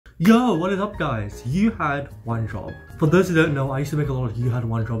Yo, what is up guys? You had one job. For those who don't know, I used to make a lot of You Had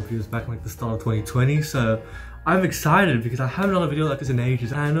One Job videos back in like the start of 2020, so I'm excited because I haven't done a video like this in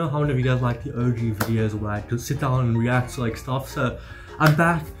ages, and I know how many of you guys like the OG videos where I just sit down and react to like stuff, so I'm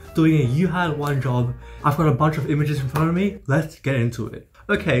back doing a You Had One Job. I've got a bunch of images in front of me, let's get into it.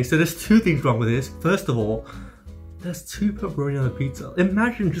 Okay, so there's two things wrong with this. First of all, there's 2 pepperoni on the pizza.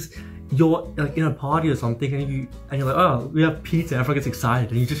 Imagine just you're like in a party or something and you're like, oh, we have pizza, everyone gets excited,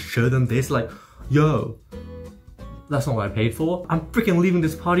 and you just show them this like, yo, that's not what I paid for. I'm freaking leaving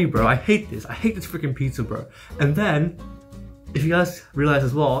this party, bro. I hate this. I hate this freaking pizza, bro. And then, if you guys realize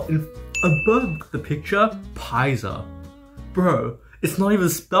as well, above the picture, pizza. Bro, it's not even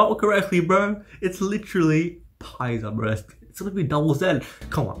spelled correctly, bro. It's literally pizza, bro. It's gonna be double Z.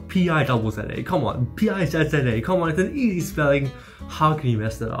 Come on, P-I-double-Z-A. Come on, P-I-Z-Z-A. Come on, it's an easy spelling. How can you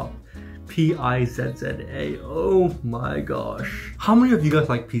mess it up? P-I-Z-Z-A. Oh my gosh. How many of you guys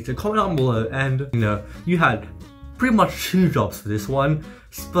like pizza? Comment down below. And you know, you had pretty much 2 jobs for this one.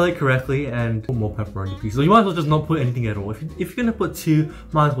 Spell it correctly and put more pepperoni pizza. So you might as well just not put anything at all. If you're gonna put 2,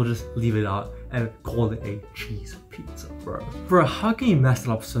 might as well just leave it out and call it a cheese pizza, bro. Bro, how can you mess it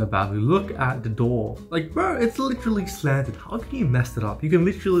up so badly? Look at the door. Like, bro, it's literally slanted. How can you mess it up? You can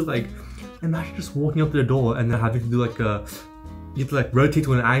literally like, imagine just walking up to the door and then having to do like a, you have to like rotate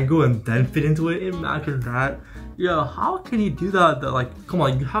to an angle and then fit into it. Imagine that. Yeah, how can you do that? That like, come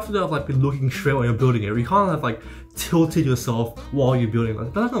on, you have to have like be looking straight when you're building it. You can't have like tilted yourself while you're building.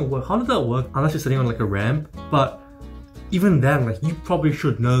 Like, that doesn't work. How does that work? Unless you're sitting on like a ramp. But even then, like, you probably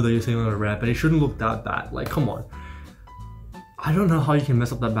should know that you're sitting on a ramp, but it shouldn't look that bad. Like, come on. I don't know how you can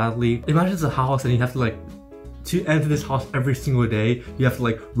mess up that badly. Imagine it's a house and you have to like, to enter this house every single day, you have to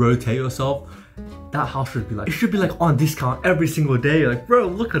like rotate yourself. That house should be like, it should be like on discount every single day. Like, bro,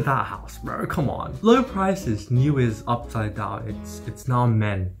 look at that house, bro, come on. Low prices, new is upside down. It's now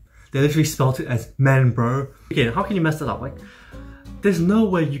men. They literally spelled it as men, bro. Okay, how can you mess that up? Like, there's no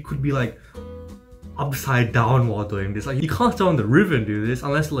way you could be like upside down while doing this. Like, you can't stay on the roof and do this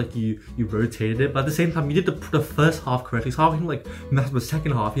unless like you rotated it, but at the same time you did the first half correctly, so how can you like mess with the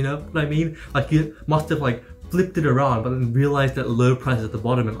second half, you know what I mean? Like, you must have like flipped it around but then realized that low price is at the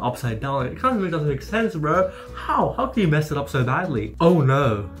bottom and upside down. It kind of doesn't make sense, bro. How can you mess it up so badly? Oh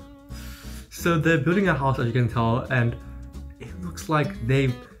no. So they're building a house, as you can tell, and it looks like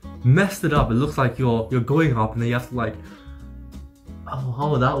they've messed it up. It looks like you're going up and then you have to like, oh,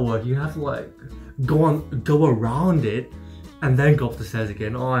 how would that work? You have to like go around it and then go up the stairs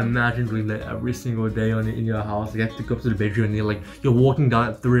again. Oh, imagine doing that every single day in your house. You have to go up to the bedroom and you're walking down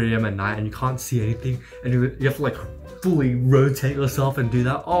at 3 AM at night and you can't see anything, and you have to like fully rotate yourself and do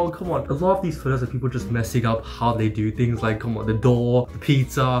that. Oh, come on. A lot of these photos are people just messing up how they do things. Like, come on, the door, the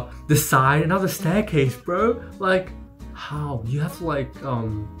pizza, the side, and now the staircase, bro. Like, how? You have to like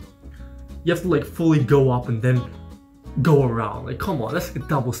fully go up and then go around. Like, come on, that's like a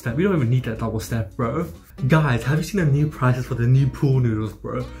double step. We don't even need that double step, bro. Guys, have you seen the new prices for the new pool noodles,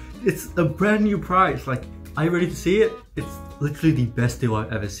 bro? It's a brand new price. Like, are you ready to see it? It's literally the best deal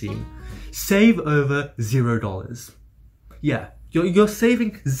I've ever seen. Save over $0. Yeah, you're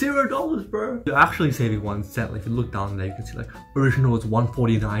saving $0, bro. You're actually saving 1 cent. Like, if you look down there, you can see like original is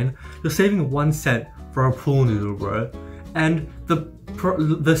 $1.49. You're saving 1 cent for a pool noodle, bro. And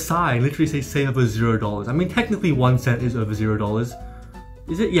the sign literally says save over $0. I mean, technically 1 cent is over $0.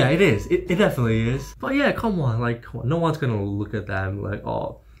 Is it? Yeah, it is. It definitely is. But yeah, come on, like, come on. No one's gonna look at them like,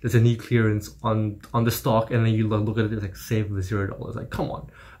 oh, there's a new clearance on the stock, and then you look at it, it's like save over $0. Like, come on.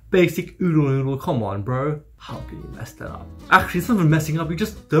 Basic oodle noodle, come on, bro. How can you mess that up? Actually, it's not even messing up. You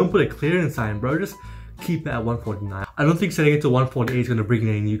just don't put a clearance sign, bro. Just keep it at $1.49. I don't think setting it to $1.48 is gonna bring in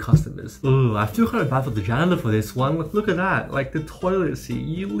any new customers. Ooh, I feel kind of bad for the janitor for this one. Look at that, like the toilet seat.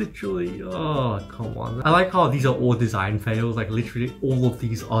 You literally, oh, come on. I like how these are all design fails. Like, literally all of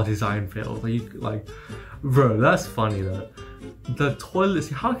these are design fails. Like, bro, that's funny though. The toilet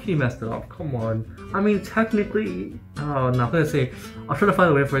seat, how can you mess that up? Come on. I mean, technically, oh no, I'm gonna say, I'll try to find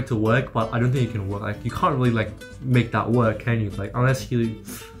a way for it to work, but I don't think it can work. Like, you can't really like make that work, can you? Like, unless you,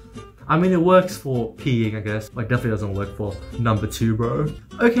 I mean, it works for peeing, I guess, but definitely doesn't work for number 2, bro.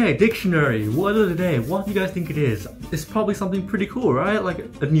 Okay, dictionary, word of the day. What do you guys think it is? It's probably something pretty cool, right? Like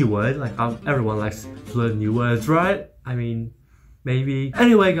a new word, like everyone likes to learn new words, right? I mean, maybe.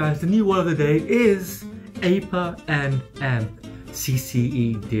 Anyway, guys, the new word of the day is aper and amp.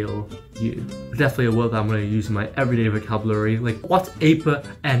 CCE deal you. Definitely a word that I'm going to use in my everyday vocabulary. Like, what's aper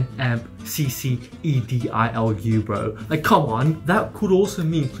and amp CCEDILU, bro? Like, come on. That could also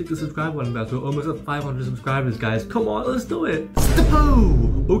mean click the subscribe button, guys. We're almost at 500 subscribers, guys. Come on, let's do it.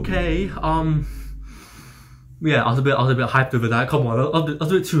 Stepo! Okay, Yeah, I was a bit hyped over that. Come on, I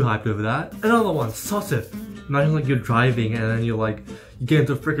was a bit too hyped over that. Another one, sausip. Imagine like you're driving and then you get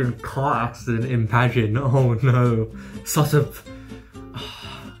into a freaking car accident. Imagine, oh no, sausip.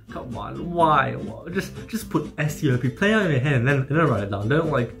 Come on, why? Just put STOP. Play out in your head and then write it down. Don't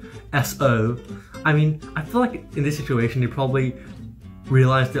like SO. I mean, I feel like in this situation they probably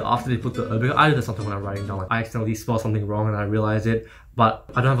realized it after they put the O, because I do this something when I'm writing down, like I accidentally spell something wrong and I realize it, but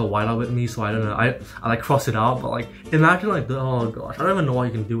I don't have a whiteout with me, so I don't know, I like cross it out, but like imagine like oh gosh, I don't even know what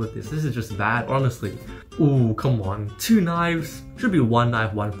you can do with this. This is just bad, honestly. Ooh, come on. 2 knives, should be 1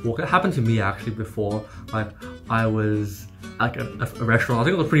 knife, 1 fork. It happened to me actually before. Like I was like a restaurant, I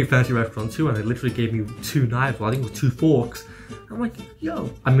think it was a pretty fancy restaurant too, and they literally gave me 2 knives, well, I think it was 2 forks. I'm like,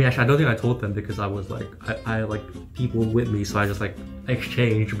 yo. I mean, actually, I don't think I told them because I was like, I like people with me, so I just like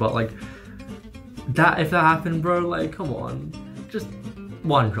exchange. But like, if that happened, bro, like, come on, just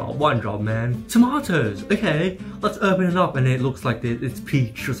one job, man. Tomatoes, okay, let's open it up, and it looks like it's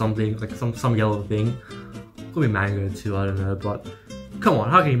peach or something, like some yellow thing. Could be mango too, I don't know. But come on,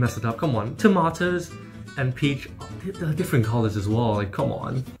 how can you mess it up? Come on, tomatoes and peach, they're different colors as well. Like, come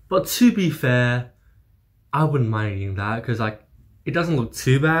on. But to be fair, I wouldn't mind eating that because like it doesn't look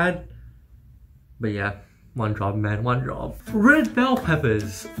too bad. But yeah, 1 job, man, 1 job. Red bell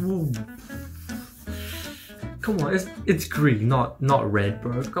peppers. Ooh. Come on, it's green, not red,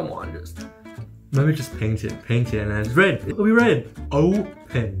 bro. Come on, maybe just paint it, and then it's red. It'll be red.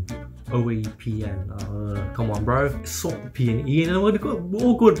 Open. O-E-P-N. Come on, bro. Swap the P and E, and we're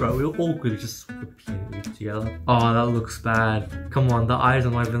all good, bro. We're all good. Just swap the P and E together. Oh, that looks bad. Come on, the eyes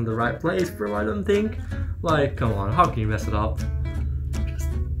are not even in the right place, bro. I don't think. Like, come on, how can you mess it up?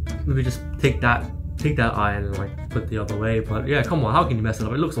 Maybe just take that eye and like put the other way. But yeah, come on, how can you mess it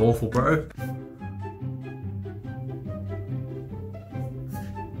up? It looks awful, bro.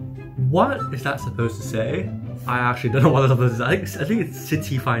 What is that supposed to say? I actually don't know what that's supposed to say. I think it's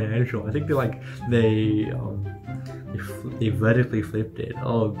City Financial. I think they vertically flipped it.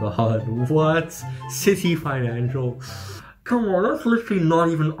 Oh god, what? City Financial. Come on, that's literally not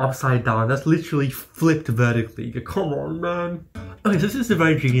even upside down. That's literally flipped vertically. Come on, man. Okay, so this is a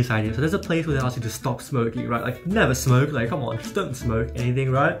very genius idea. So there's a place where they ask you to stop smoking, right? Like, never smoke. Like, come on, just don't smoke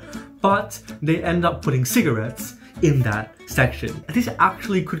anything, right? But they end up putting cigarettes in that section. And this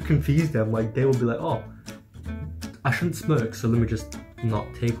actually could confuse them. Like, they will be like, oh, I shouldn't smoke, so let me just not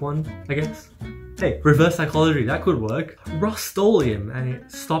take one, I guess. Hey, reverse psychology, that could work. Rust-Oleum, and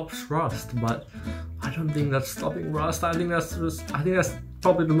it stops rust, but I don't think that's stopping rust. I think that's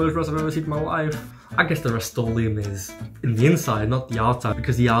probably the most rust I've ever seen in my life. I guess the Rust-Oleum is in the inside, not the outside,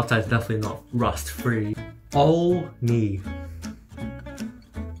 because the outside is definitely not rust-free. Only.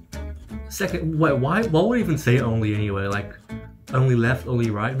 Second, wait, why would I even say only anyway? Like, only left, only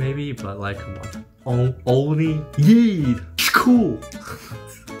right maybe, but like, come on. Only, yeed, school.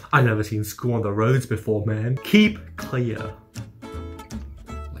 I've never seen school on the roads before, man. Keep clear.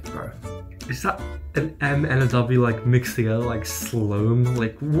 Like, bro, is that an M and a W like mixed together, like sloam?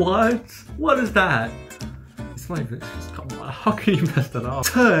 Like, what? What is that? It's not even, it's just, come on, how can you mess that up?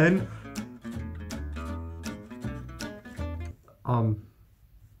 Turn.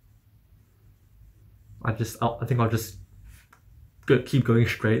 I think I'll just keep going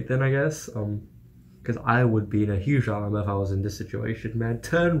straight then, I guess. Because I would be in a huge dilemma if I was in this situation, man.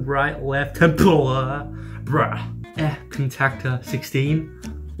 Turn right, left, and blah, bruh. Contactor 16.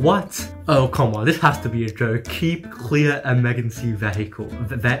 What? Oh, come on, this has to be a joke. Keep clear emergency vehicle.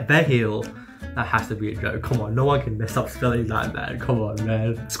 Vehicle. That has to be a joke. Come on, no one can mess up spelling that, man. Come on,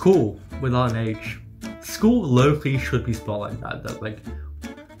 man. School without an H. School locally should be spelled like that. That like.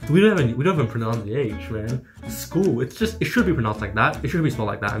 We don't even pronounce the H, man. School, it should be pronounced like that. It should be spelled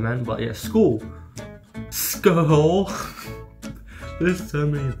like that, man. But yeah, school. Skull. There's so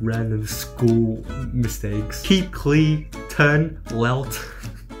many random school mistakes. Keep clean, turn, lelt.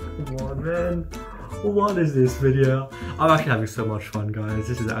 Come on, man. What is this video? I'm actually having so much fun, guys.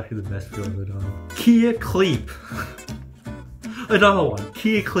 This is actually the best video I've ever done. Kia Cleep. Another one.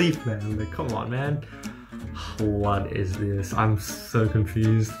 Kia Cleep, man. Like, come on, man. What is this? I'm so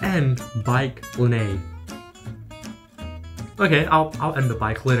confused. And bike Linnae. Okay, I'll end the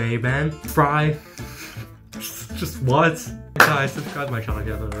bike Linnae, man. Fry. Just what? Guys, subscribe to my channel if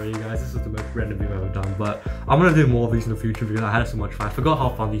you haven't already, guys. This is the most random video I've ever done, but I'm gonna do more of these in the future because I had so much fun. I forgot how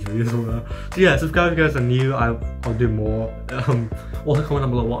fun these videos were. So yeah, subscribe if you guys are new. I'll do more. Also comment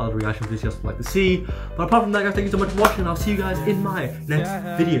down below what other reaction videos you guys would like to see. But apart from that, guys, thank you so much for watching. I'll see you guys in my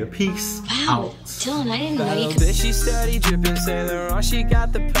next video. Peace out. Dylan, I didn't know you could. Bitch, she steady dripping Saint Laurent. She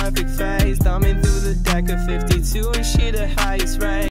got the perfect face. Thumbing through the deck of 52 and she the highest rate.